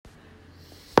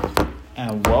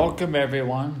And welcome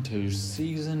everyone to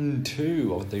season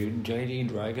 2 of the JD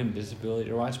Dragon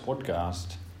Disability Rights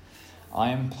Podcast. I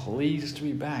am pleased to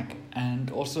be back,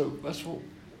 and also, first of all,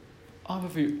 I have a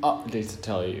few updates to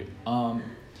tell you.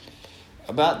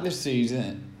 About this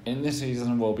season. In this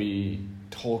season, we'll be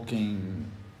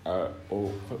talking,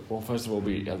 first of all, we'll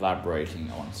be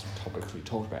elaborating on some topics we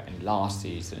talked about in last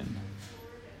season,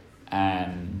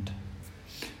 and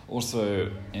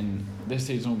also in this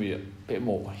season will be a bit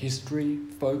more history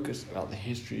focused about the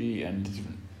history and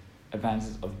different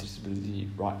advances of disability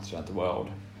rights throughout the world.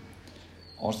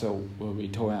 Also, we'll be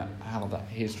talking about how that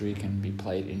history can be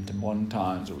played into modern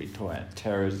times. We'll be talking about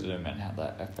terrorism and how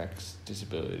that affects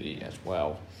disability as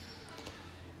well.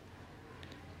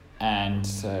 And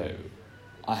so,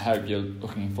 I hope you're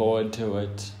looking forward to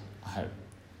it.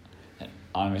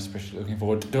 I'm especially looking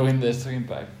forward to doing this. Looking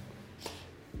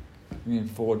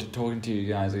forward to talking to you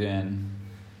guys again.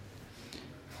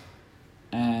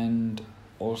 And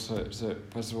also, so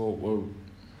first of all,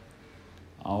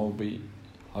 hope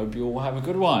you all have a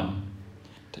good one.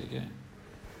 Take care.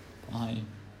 Bye.